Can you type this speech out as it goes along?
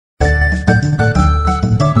Welcome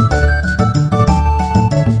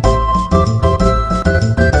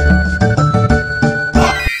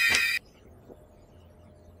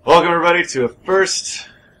everybody to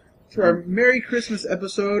our Merry Christmas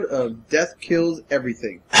episode of Death Kills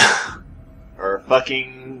Everything. or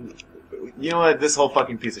fucking, you know what, this whole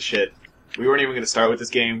fucking piece of shit. We weren't even going to start with this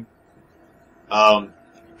game.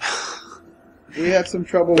 We had some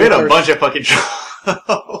trouble We had a bunch of fucking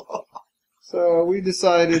trouble. So we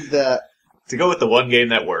decided that... to go with the one game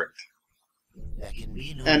that worked.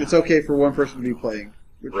 And it's okay for one person to be playing.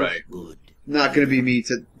 Which Right. is not going to be me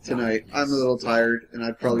tonight. I'm a little tired, and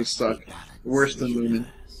I'd probably suck. Worse than Lumen.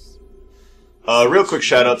 Real quick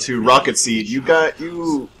shout out to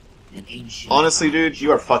Rocketseed. Honestly, dude,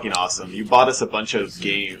 you are fucking awesome. You bought us a bunch of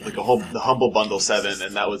games, like the Humble Bundle 7,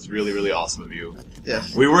 and that was really, really awesome of you.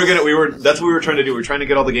 Yes. That's what we were trying to do. We were trying to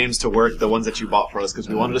get all the games to work, the ones that you bought for us, because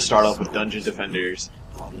we wanted to start off with Dungeon Defenders.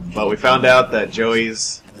 But we found out that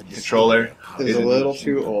Joey's controller is a little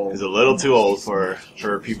too old. Is a little too old for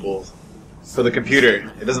people, for the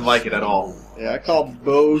computer. It doesn't like it at all. Yeah, I call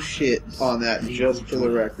bullshit on that, just for the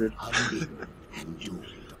record.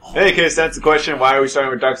 In any case, that's the question. Why are we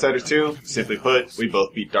starting with Darksiders 2? Simply put, we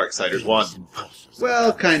both beat Darksiders 1.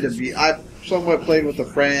 Well, kind of. I somewhat played with a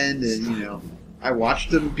friend, and, I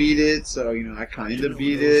watched them beat it, so, I kind of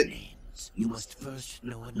beat it.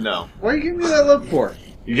 No. Why are you giving me that look for?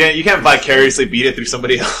 You can't vicariously beat it through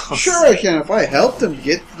somebody else. Sure I can. If I help them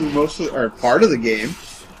get through most of, or part of the game.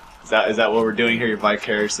 Is that what we're doing here? You're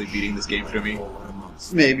vicariously beating this game through me?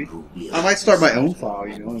 Maybe. I might start my own file,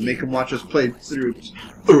 and make them watch us play through it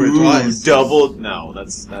Ooh, twice. double? No,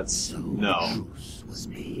 that's no.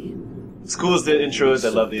 As cool as the intro is, I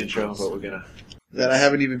love the intro, but we're gonna... That I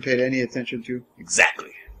haven't even paid any attention to.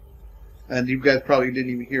 Exactly. And you guys probably didn't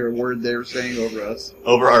even hear a word they were saying over us.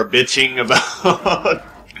 Over our bitching about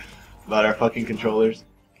our fucking controllers.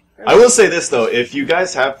 I will say this, though. If you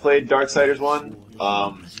guys have played Darksiders 1...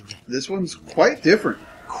 this one's quite different.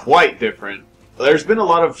 Quite different. There's been a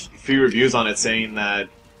lot of few reviews on it saying that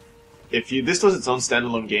if this was its own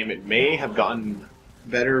standalone game, it may have gotten...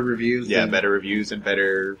 better reviews. Yeah, better reviews and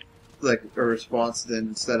better... like, a response than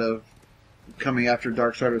instead of coming after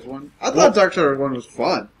Darksiders 1. I thought Darksiders 1 was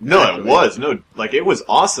fun. No, actually. It was. No, like, it was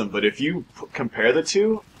awesome, but if you compare the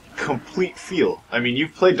two, complete feel. I mean,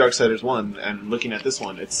 you've played Darksiders 1, and looking at this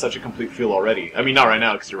one, it's such a complete feel already. I mean, not right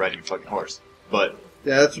now, because you're riding a fucking horse, but...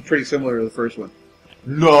 yeah, that's pretty similar to the first one.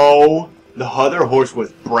 No! The other horse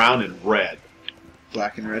was brown and red.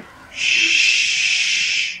 Black and red.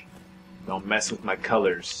 Shh! Don't mess with my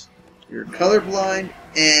colors. You're colorblind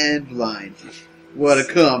and blind. What a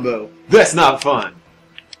combo. That's not fun!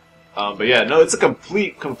 But yeah, no, it's a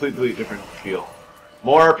completely different feel.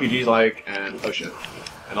 More RPG-like, and oh shit.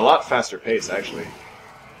 And a lot faster pace, actually,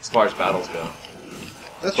 as far as battles go.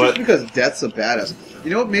 That's just because Death's a badass.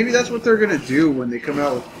 You know what, maybe that's what they're gonna do when they come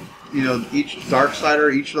out with, each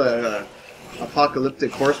Darksider, each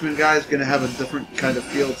apocalyptic horseman guy is gonna have a different kind of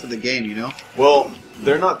feel to the game, Well,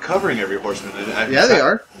 they're not covering every horseman. Yeah, they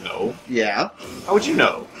are. No. Yeah. How would you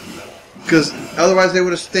know? Because otherwise they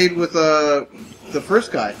would have stayed with the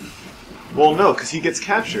first guy. Well, no, because he gets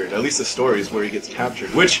captured. At least the story is where he gets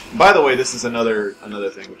captured. Which, by the way, this is another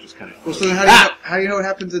thing which is kind of... Well, so then how do you know what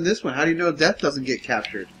happens in this one? How do you know Death doesn't get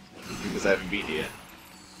captured? Because I haven't beat it yet.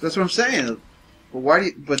 That's what I'm saying.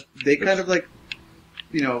 But they kind of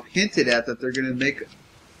hinted at that they're going to make...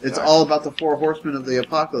 It's all about the four horsemen of the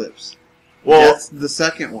apocalypse. Well, that's the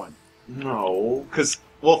second one. No, because...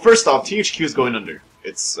 Well, first off, THQ is going under.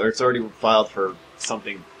 It's already filed for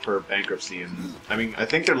something for bankruptcy, and I mean, I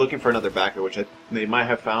think they're looking for another backer, which they might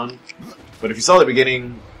have found. But if you saw the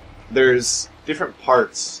beginning, there's different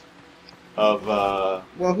parts of...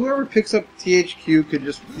 Well, whoever picks up THQ could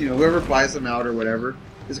just, whoever buys them out or whatever,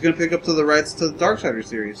 is going to pick up to the rights to the Darksiders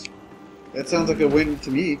series. That sounds like a win to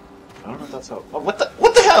me. I don't know if that's how... Oh, what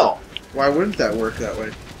the hell? Why wouldn't that work that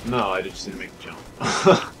way? No, I just didn't make the jump.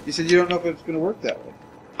 You said you don't know if it's going to work that way.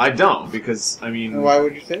 I don't, because, I mean... And why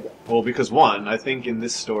would you say that? Well, because one, I think in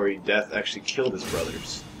this story, Death actually killed his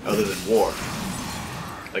brothers, other than War.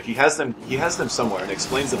 Like, he has them somewhere, and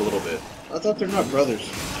explains it a little bit. I thought they're not brothers.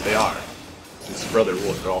 They are. His brother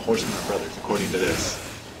War. They're all horsemen are brothers, according to this.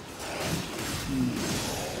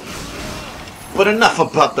 But enough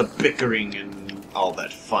about the bickering and all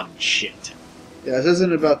that fun shit. Yeah, this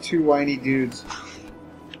isn't about two whiny dudes.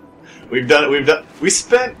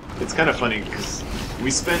 It's kind of funny, because we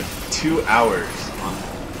spent 2 hours on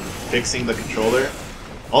fixing the controller,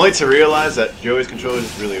 only to realize that Joey's controller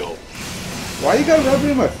is really old. Why you gotta rub it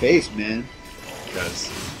in my face, man? Because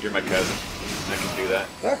you're my cousin, and I can do that.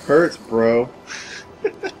 That hurts, bro.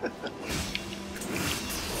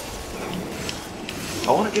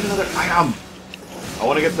 I want to get another item. I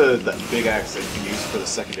want to get the big axe that you can use for the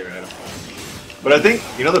secondary item. But I think,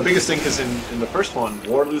 you know, the biggest thing is in the first one,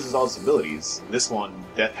 War loses all its abilities. In this one,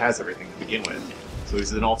 Death has everything to begin with. So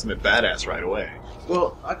he's an ultimate badass right away.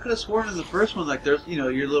 Well, I could have sworn in the first one, like, there's, you know,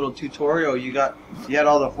 your little tutorial, you had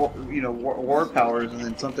all the, you know, war powers, and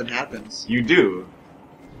then something happens. You do.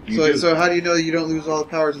 So how do you know you don't lose all the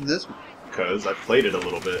powers in this one? Because I played it a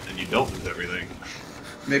little bit, and you don't lose everything.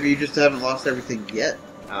 Maybe you just haven't lost everything yet.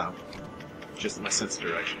 Just my sense of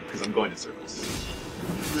direction, because I'm going in circles.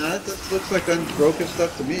 Nah, that looks like unbroken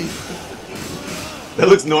stuff to me. That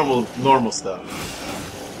looks normal stuff.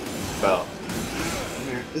 Well,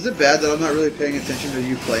 is it bad that I'm not really paying attention to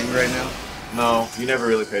you playing right now? No, you never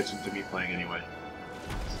really pay attention to me playing anyway.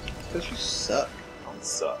 Because you suck. I don't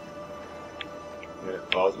suck. Yeah,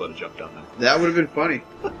 I was about to jump down there. That would have been funny.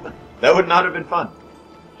 That would not have been fun.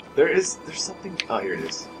 There's something... Oh, here it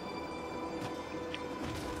is.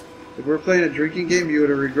 If we're playing a drinking game, you would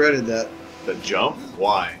have regretted that. The jump?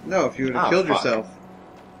 Why? No, if you would have killed yourself.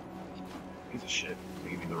 Piece of shit.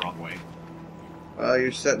 Leading me the wrong way. Well,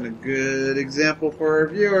 you're setting a good example for our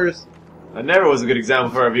viewers. I never was a good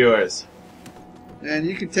example for our viewers. And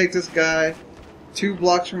you can take this guy 2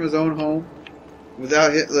 blocks from his own home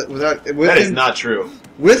without that is not true.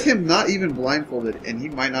 With him not even blindfolded, and he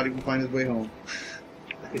might not even find his way home.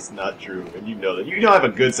 It's not true, and you know that. You know I have a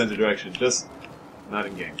good sense of direction, just not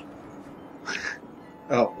in game.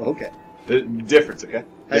 Oh, okay. The difference, okay?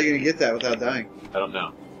 How are you gonna get that without dying? I don't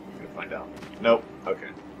know. I'm gonna find out. Nope. Okay.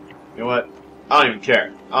 You know what? I don't even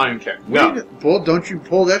care. I don't even care. No. Well, don't you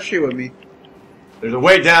pull that shit with me. There's a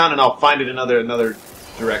way down, and I'll find it another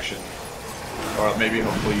direction. Or maybe,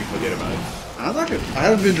 hopefully, you forget about it. I'm not gonna. I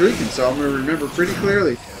haven't been drinking, so I'm gonna remember pretty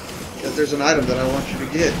clearly that there's an item that I want you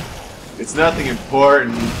to get. It's nothing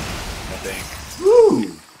important, I think.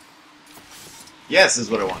 Woo! Yes,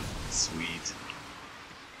 is what I want. Sweet.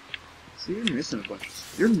 See, you're missing a bunch.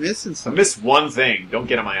 You're missing I something. missed one thing. Don't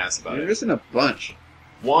get on my ass about it. You're missing a bunch.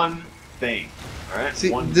 One thing. Alright?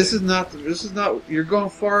 See, this is not. You're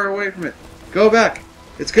going far away from it. Go back.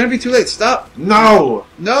 It's gonna be too late. Stop. No!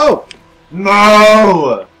 No!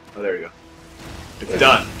 No! Oh, there we go. It's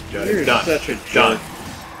done. It's done. Such a done.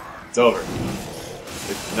 It's over.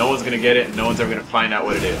 No one's gonna get it, and no one's ever gonna find out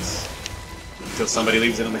what it is. Until somebody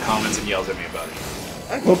leaves it in the comments and yells at me about it.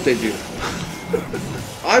 I hope they do.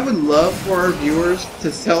 I would love for our viewers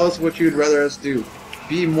to tell us what you'd rather us do.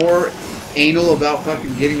 Be more anal about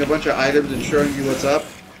fucking getting a bunch of items and showing you what's up,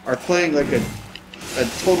 or playing like a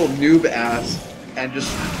total noob ass and just,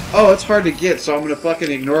 oh, it's hard to get, so I'm gonna fucking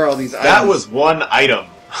ignore all these items. That was one item.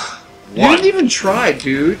 You didn't even try,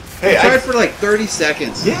 dude. Hey, you tried for like 30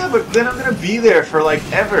 seconds. Yeah, but then I'm gonna be there for like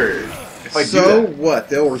ever. If I do that. So what?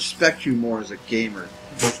 They'll respect you more as a gamer.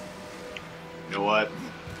 You know what?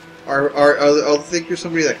 I'll think you're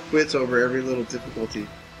somebody that quits over every little difficulty.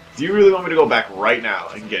 Do you really want me to go back right now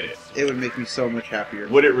and get it? It would make me so much happier.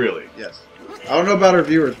 Would it really? Yes. I don't know about our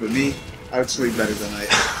viewers, but me, I would sleep better tonight.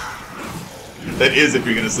 That is if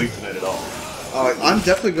you're gonna sleep tonight at all. Oh, I'm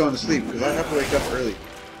definitely going to sleep because I have to wake up early.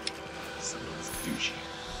 Someone's douchey.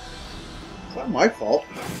 It's not my fault.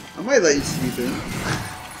 I might let you sleep in.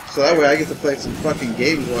 So that way I get to play some fucking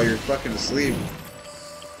games while you're fucking asleep.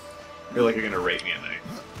 I feel like you're gonna rape me at night.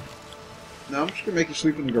 No, I'm just gonna make you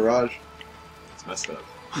sleep in the garage. It's messed up.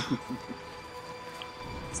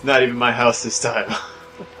 It's not even my house this time.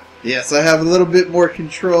 Yes, I have a little bit more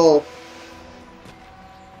control.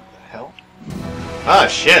 What the hell? Ah,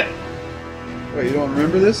 shit! Wait, you don't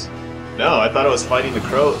remember this? No, I thought I was fighting the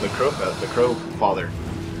crow father.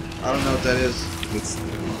 I don't know what that is.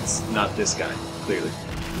 It's not this guy, clearly.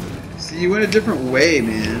 See, you went a different way,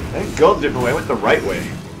 man. I didn't go the different way, I went the right way.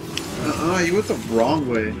 You went the wrong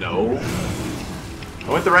way. No. I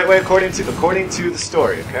went the right way according to the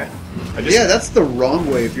story, okay? Yeah, that's the wrong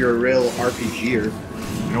way if you're a real RPGer.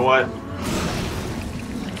 You know what?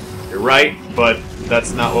 You're right, but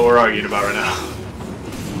that's not what we're arguing about right now.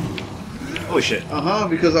 Holy shit.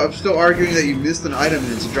 Because I'm still arguing that you missed an item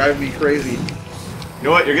and it's driving me crazy. You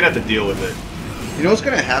know what? You're gonna have to deal with it. You know what's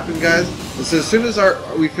gonna happen, guys? Is as soon as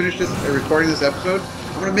we finish this recording this episode,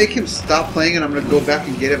 I'm gonna make him stop playing and I'm gonna go back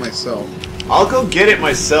and get it myself. I'll go get it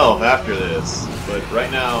myself after this, but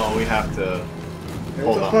right now we have to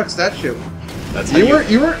What the fuck's that shit? That's how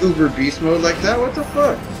you weren't Uber Beast mode like that. What the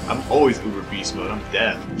fuck? I'm always Uber Beast mode. I'm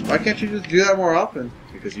dead. Why can't you just do that more often?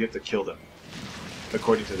 Because you have to kill them,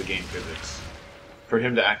 according to the game physics. For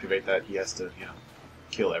him to activate that, he has to,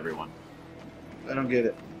 kill everyone. I don't get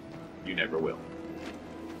it. You never will.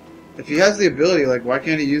 If he has the ability, like, why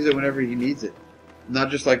can't he use it whenever he needs it? Not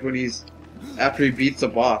just like when after he beats a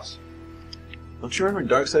boss. Don't you remember in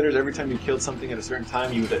Darksiders, every time you killed something at a certain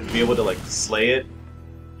time, you would be able to, like, slay it?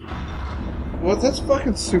 Well, that's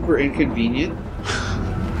fucking super inconvenient.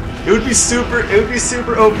 It would be super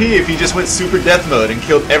OP if you just went super death mode and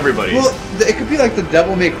killed everybody. Well, it could be like the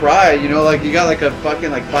Devil May Cry, you know, like you got like a fucking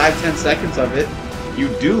like 5-10 seconds of it. You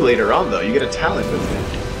do later on, though. You get a talent with it.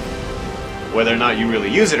 Whether or not you really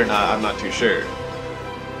use it or not, I'm not too sure.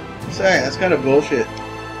 I'm saying, that's kind of bullshit.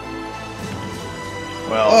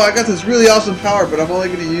 Well, oh, I got this really awesome power, but I'm only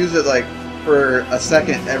going to use it like for a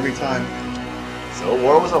second every time. So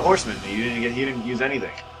War was a horseman. He didn't use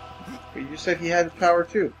anything. But you said he had power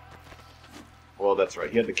too. Well, that's right.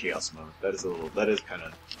 He had the chaos mode. That is kind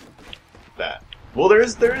of that. Well, there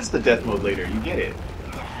is the death mode later. You get it,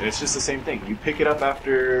 and it's just the same thing. You pick it up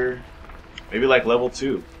after maybe like level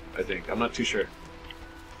 2. I think. I'm not too sure.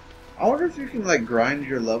 I wonder if you can like grind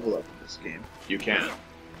your level up in this game. You can.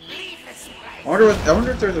 I wonder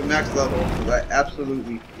if there's a max level, because I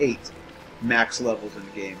absolutely hate max levels in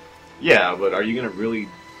the game. Yeah, but are you gonna really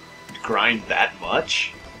grind that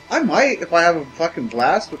much? I might if I have a fucking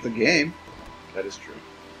blast with the game. That is true.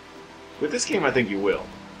 With this game, I think you will.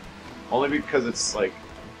 Only because it's like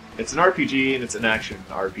it's an RPG and it's an action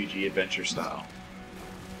RPG adventure style.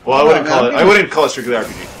 Well, I wouldn't call it strictly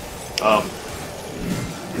RPG.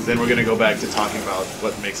 Because then we're gonna go back to talking about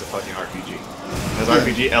what makes a fucking RPG. It has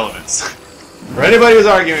RPG elements. For anybody who's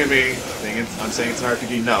arguing with me, I'm saying it's an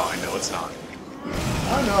RPG. No, I know it's not.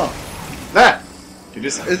 I don't know. That you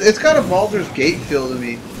just It's got a Baldur's Gate feel to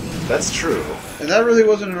me. That's true. And that really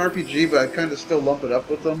wasn't an RPG, but I kind of still lump it up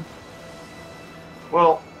with them.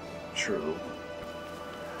 Well, true.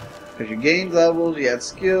 Because you gained levels, you had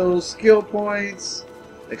skills, skill points,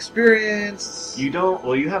 experience. You don't.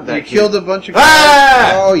 Well, you have that. You killed a bunch of guys.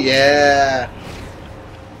 Ah! Oh yeah.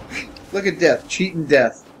 Look at Death, cheating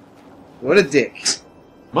Death. What a dick.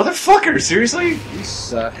 Motherfucker! Seriously? You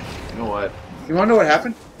suck. You know what? You want to know what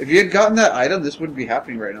happened? If you had gotten that item, this wouldn't be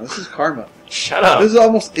happening right now. This is karma. Shut up. This is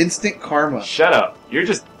almost instant karma. Shut up. You're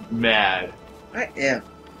just mad. I am.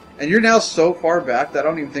 And you're now so far back that I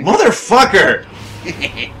don't even think... Motherfucker!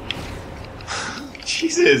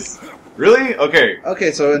 Jesus. Really? Okay.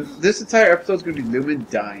 Okay, so this entire episode's going to be Lumen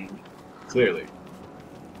dying. Clearly.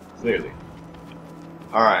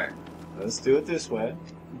 Alright. Let's do it this way.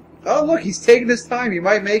 Oh, look, he's taking his time. He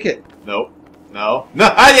might make it. Nope. No.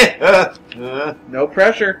 No! Ah, yeah! No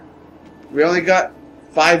pressure. We only got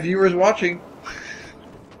 5 viewers watching.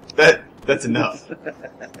 That's enough.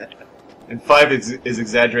 And 5 is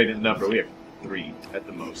exaggerated number. We have 3 at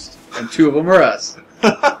the most. And 2 of them are us.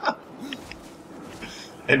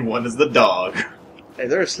 And 1 is the dog. Hey,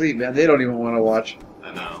 they're asleep, man. They don't even want to watch.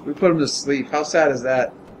 I know. We put them to sleep. How sad is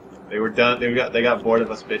that? They were done. They got bored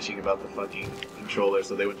of us bitching about the fucking controller,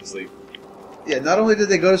 so they went to sleep. Yeah, not only did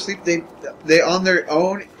they go to sleep, they on their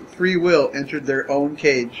own free will entered their own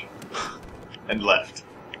cage. And left.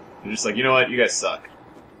 They're just like, you know what? You guys suck.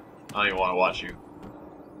 I don't even want to watch you.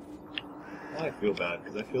 Well, I feel bad,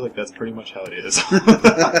 because I feel like that's pretty much how it is.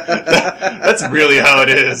 That's really how it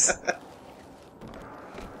is.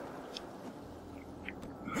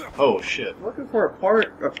 Oh, shit. I'm looking for a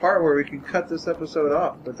part where we can cut this episode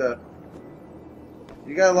off, but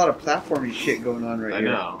you got a lot of platformy shit going on right here.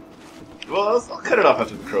 I know. Well, I'll cut it off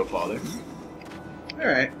after the Crow Father.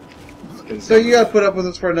 Alright. So you gotta put up with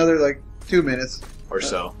us for another, like, 2 minutes. Or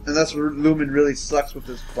so. And that's where Lumen really sucks with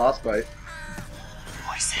this boss fight.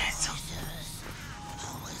 Voices.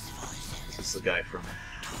 This is the guy from...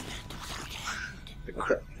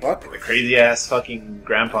 Fuck? The crazy-ass fucking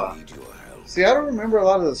grandpa. See, I don't remember a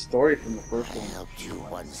lot of the story from the first one.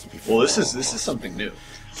 Well, this is something new.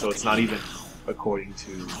 So it's not even according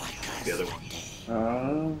to the other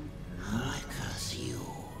one.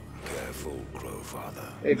 Careful,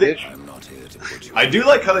 Crowfather. Hey, bitch. I'm not here to put you. I do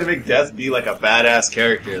like how they make Death be like a badass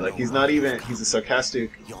character. Like he's a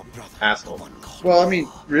sarcastic asshole. Well, I mean,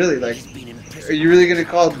 really, like, are you really gonna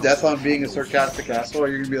call Death on being a sarcastic asshole, or are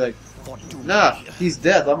you gonna be like, nah, he's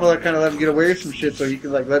Death. I'm gonna kind of let him get away with some shit so he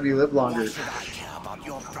can like let me live longer.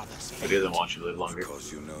 But he doesn't want you to live longer.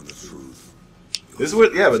 Because you know the truth. This is where,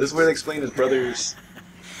 but this is where they explain his brothers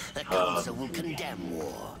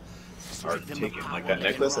are taken. Like that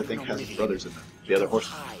necklace, I think, has his brothers in it. The other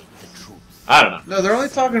horsemen. I don't know. No, they're only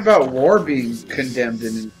talking about War being condemned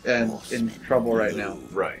and in trouble right now.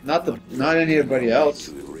 Right. Not anybody else.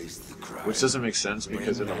 Which doesn't make sense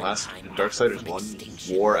because in Darksiders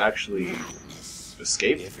 1, War actually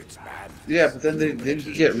escaped. Yeah, but then didn't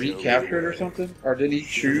he get recaptured or something? Or did he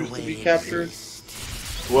choose to be captured?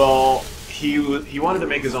 Well, he wanted to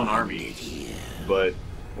make his own army, but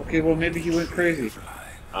okay, well maybe he went crazy.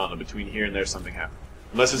 I don't know. Between here and there, something happened.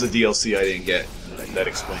 Unless there's a DLC I didn't get that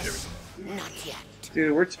explained everything. Not yet.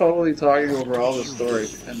 Dude, we're totally talking over all the story,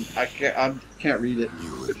 and I can't read it.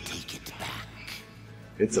 You will take it back.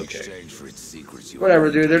 It's In okay. exchange for its secrets, you Whatever,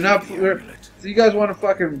 will dude. They're not. the We're, amulet. so you guys want to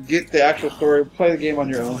fucking get the actual story? Play the game on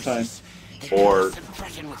your own time. Or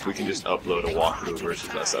we can just upload a walkthrough versus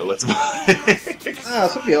us. So let's.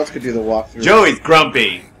 Somebody else could do the walkthrough. Joey's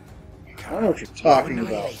grumpy. I don't know what you're talking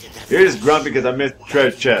about. You're just grumpy because I missed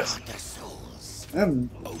treasure chest. I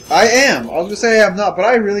am. I was gonna say I'm not, but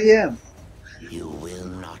I really am. You will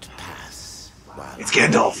not pass. While It's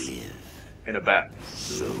Gandalf. I live. In a bat.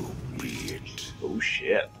 So be it. Oh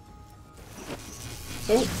shit.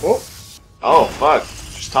 So, oh, Oh fuck.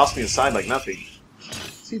 Just tossed me aside like nothing.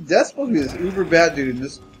 see, Death's supposed to be this uber bad dude, and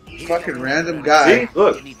this fucking random guy. See?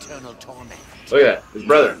 Look. In eternal torment. Look at that. His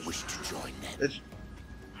brother. You wish to join them. It's,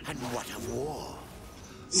 And what of war?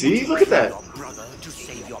 See? Look at that. Your brother to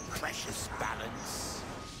save your precious balance.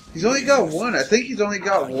 he's only got one. I think he's only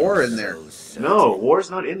got War in there. No, War's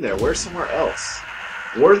not in there. War's somewhere else.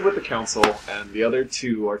 War's with the council, and the other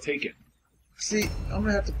two are taken. See, I'm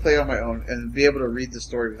gonna have to play on my own and be able to read the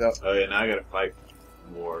story without. Oh yeah, now I gotta fight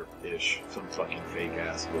War-ish. Some fucking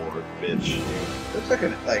fake-ass War bitch. Looks like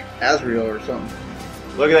an Asriel or something.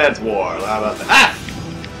 Look at that, it's War. How about that? Ah!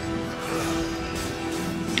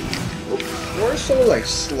 War's so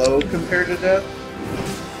slow compared to Death.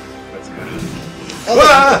 That's kind of... Oh,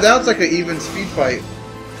 Ah! now it's like an even speed fight.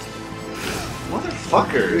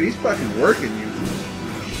 Motherfucker! Dude, he's fucking working you.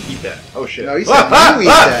 Eat that. Oh shit. No, he said you eat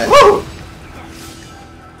that. Woo!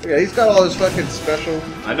 Yeah, he's got all his fucking special.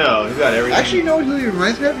 I know, he's got everything. Actually, you know who he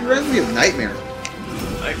reminds me of? He reminds me of Nightmare.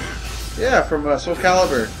 Nightmare. Yeah, from Soul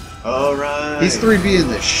Calibur. Alright. He's 3Bing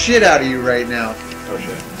the shit out of you right now. Oh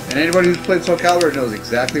shit. And anybody who's played Soul Calibur knows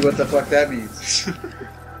exactly what the fuck that means.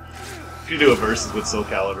 You do a versus with Soul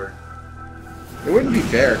Calibur. It wouldn't be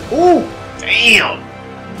fair. Ooh! Damn!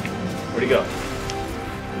 Where'd he go?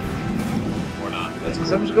 Or not. That's cool.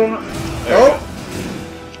 Something's going on. There we Oh!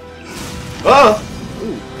 go. Oh!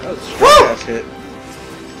 Ooh, that was a Woo! strong ass hit.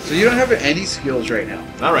 So you don't have any skills right now.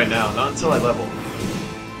 Not right now. Not until I level.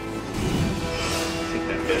 Take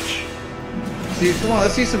that bitch. See, come on,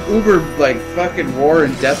 let's see some uber, fucking war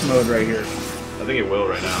and death mode right here. I think it will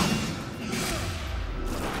right now.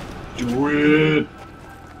 Do it!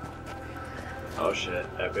 Oh shit,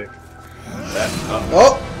 epic. That,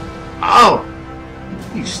 Oh! Ow!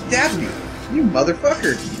 You stabbed me! You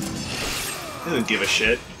motherfucker! He doesn't give a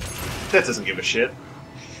shit. That doesn't give a shit.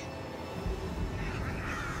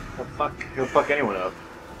 He'll fuck anyone up.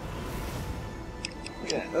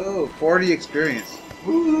 Yeah. Oh, 40 experience.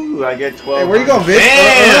 Woo! I get 12. Hey, where you going, bitch?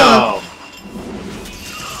 Damn!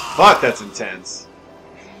 Fuck, that's intense.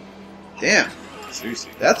 Damn,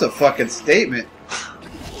 Seriously. that's a fucking statement.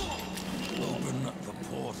 Open the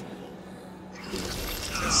portal.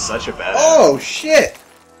 It's such a bad. Oh, shit!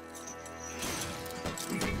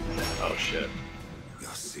 Oh shit. Your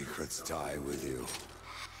secrets die with you.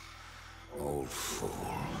 Old fool.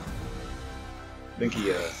 I think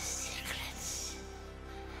he,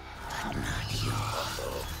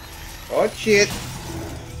 Oh, shit.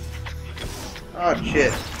 Oh,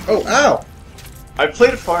 shit. Oh, ow! I've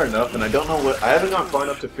played it far enough, and I don't know what. I haven't gone far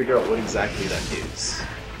enough to figure out what exactly that is.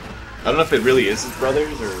 I don't know if it really is his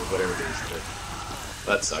brothers or whatever it is,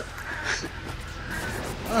 but that sucked.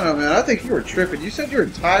 I don't know, man. I think you were tripping. You said you were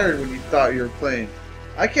tired when you thought you were playing.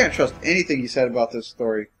 I can't trust anything you said about this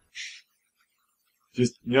story.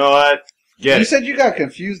 Just, you know what? Get You it. said you got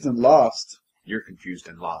confused and lost. You're confused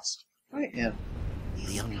and lost. I am.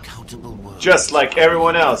 The uncountable world. Just like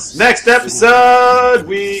everyone else. Next episode,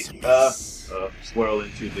 we, swirl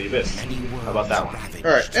into the abyss. Many How about that one? worlds ravaged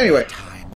Alright, anyway. by time.